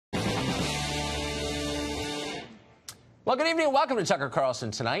Well, good evening and welcome to Tucker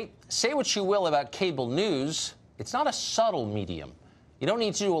Carlson Tonight. Say what you will about cable news, it's not a subtle medium. You don't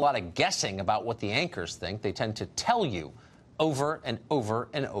need to do a lot of guessing about what the anchors think. They tend to tell you over and over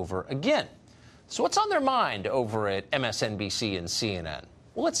and over again. So what's on their mind over at MSNBC and CNN?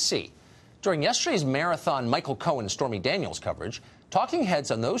 Well, let's see. During yesterday's marathon Michael Cohen Stormy Daniels coverage, talking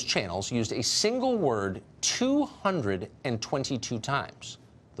heads on those channels used a single word 222 times.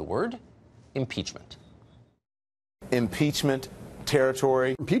 The word? Impeachment. Impeachment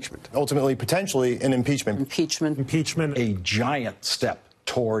territory. Impeachment. Ultimately, potentially, an impeachment. Impeachment. Impeachment. A giant step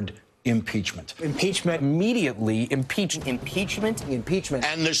toward impeachment. Impeachment. Immediately impeach. Impeachment. Impeachment.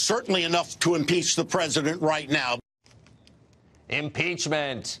 And there's certainly enough to impeach the president right now.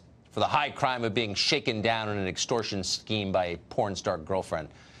 Impeachment for the high crime of being shaken down in an extortion scheme by a porn star girlfriend.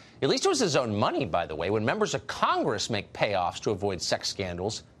 At least it was his own money, by the way. When members of Congress make payoffs to avoid sex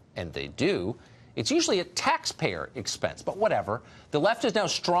scandals, and they do, it's usually at taxpayer expense, but whatever. The left is now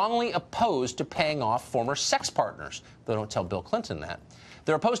strongly opposed to paying off former sex partners. They don't tell Bill Clinton that.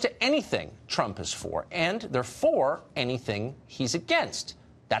 They're opposed to anything Trump is for, and they're for anything he's against.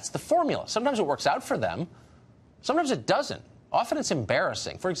 That's the formula. Sometimes it works out for them. Sometimes it doesn't. Often it's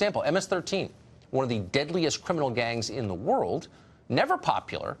embarrassing. For example, MS-13, one of the deadliest criminal gangs in the world, never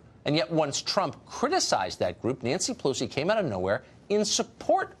popular, and yet once Trump criticized that group, Nancy Pelosi came out of nowhere in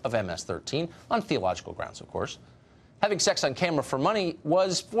support of MS-13, on theological grounds, of course. Having sex on camera for money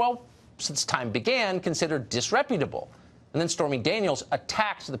was, well, since time began, considered disreputable. And then Stormy Daniels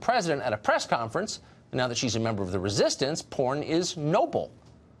attacked the president at a press conference, and now that she's a member of the resistance, porn is noble.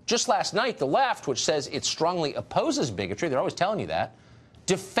 Just last night, the left, which says it strongly opposes bigotry, they're always telling you that,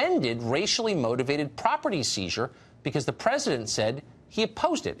 defended racially motivated property seizure because the president said he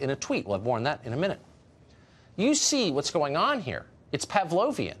opposed it in a tweet. We'll have more on that in a minute. You see what's going on here. It's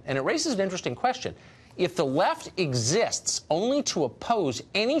Pavlovian, and it raises an interesting question. If the left exists only to oppose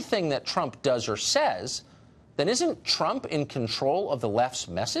anything that Trump does or says, then isn't Trump in control of the left's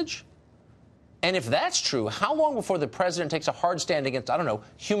message? And if that's true, how long before the president takes a hard stand against, I don't know,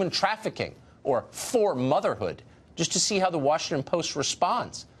 human trafficking or for motherhood, just to see how the Washington Post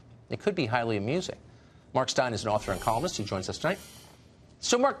responds? It could be highly amusing. Mark Steyn is an author and columnist. He joins us tonight.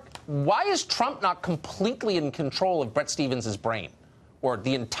 So, Mark, why is Trump not completely in control of Bret Stephens' brain or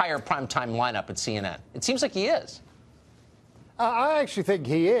the entire primetime lineup at CNN? It seems like he is. I actually think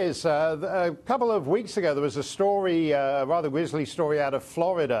he is. A couple of weeks ago, there was a story, a rather grisly story out of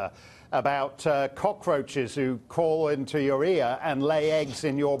Florida about cockroaches who crawl into your ear and lay eggs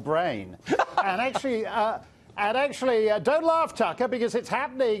in your brain. And actually, don't laugh, Tucker, because it's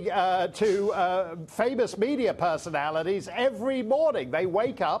happening to famous media personalities every morning. They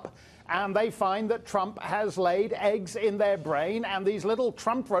wake up and they find that Trump has laid eggs in their brain, and these little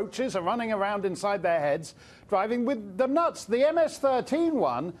Trump roaches are running around inside their heads, driving with them nuts. The MS-13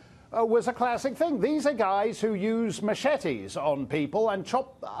 one was a classic thing. These are guys who use machetes on people and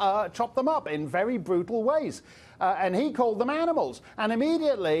chop them up in very brutal ways. And he called them animals. And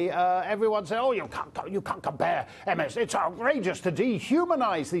immediately everyone said, oh, you can't compare MS. It's outrageous to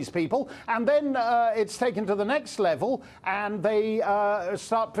dehumanize these people. And then it's taken to the next level, and they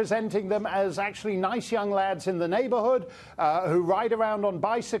start presenting them as actually nice young lads in the neighborhood who ride around on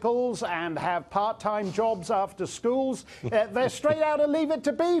bicycles and have part-time jobs after schools. They're straight out of Leave It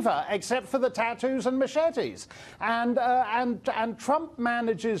to Beaver, except for the tattoos and machetes. And Trump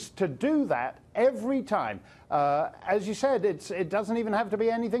manages to do that every time. As you said, it doesn't even have to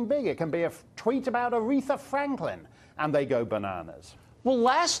be anything big. It can be a tweet about Aretha Franklin, and they go bananas. Well,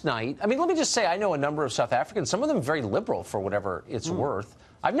 last night, I mean, let me just say, I know a number of South Africans, some of them very liberal for whatever it's worth.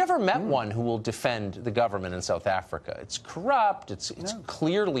 I've never met one who will defend the government in South Africa. It's corrupt. It's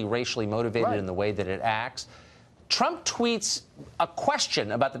clearly racially motivated in the way that it acts. Trump tweets a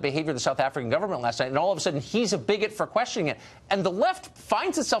question about the behavior of the South African government last night, and all of a sudden he's a bigot for questioning it. And the left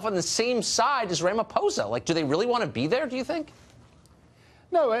finds itself on the same side as Ramaphosa. Like, do they really want to be there, do you think?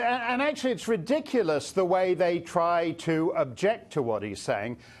 No, and actually it's ridiculous the way they try to object to what he's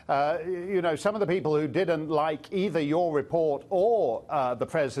saying. You know, some of the people who didn't like either your report or the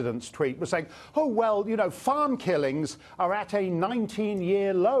president's tweet were saying, oh, well, you know, farm killings are at a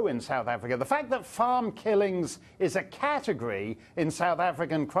 19-year low in South Africa. The fact that farm killings is a category in South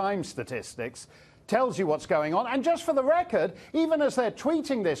African crime statistics tells you what's going on. And just for the record, even as they're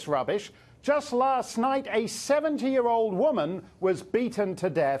tweeting this rubbish, just last night, a 70-year-old woman was beaten to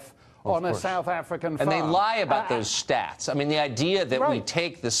death on a South African farm. And they lie about those stats. I mean, the idea that we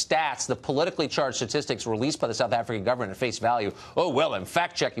take the stats, the politically charged statistics released by the South African government at face value, oh, well, I'm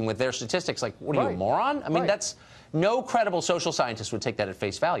fact-checking with their statistics. Like, what are you, a moron? I mean, that's No credible social scientist would take that at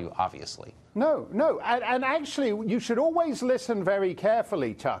face value, obviously. No, no. And actually, you should always listen very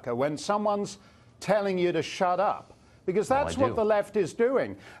carefully, Tucker, when someone's telling you to shut up. Because that's what the left is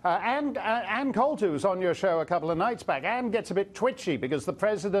doing. Ann Coulter was on your show a couple of nights back. Ann gets a bit twitchy because the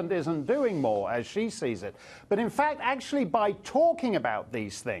president isn't doing more, as she sees it. But in fact, actually, by talking about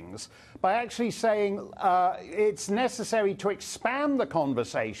these things, by actually saying it's necessary to expand the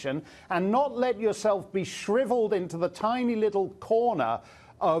conversation and not let yourself be shriveled into the tiny little corner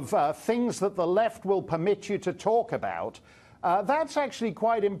of things that the left will permit you to talk about, that's actually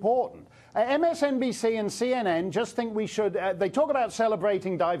quite important. MSNBC and CNN just think we should, they talk about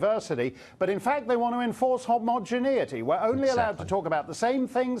celebrating diversity, but in fact they want to enforce homogeneity. We're only allowed to talk about the same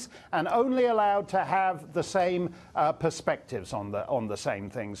things and only allowed to have the same perspectives on the same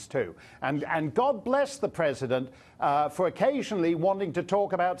things too. And God bless the president for occasionally wanting to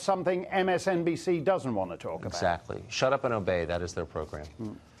talk about something MSNBC doesn't want to talk about. Exactly. Shut up and obey. That is their program.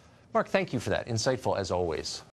 Mark, thank you for that. Insightful as always.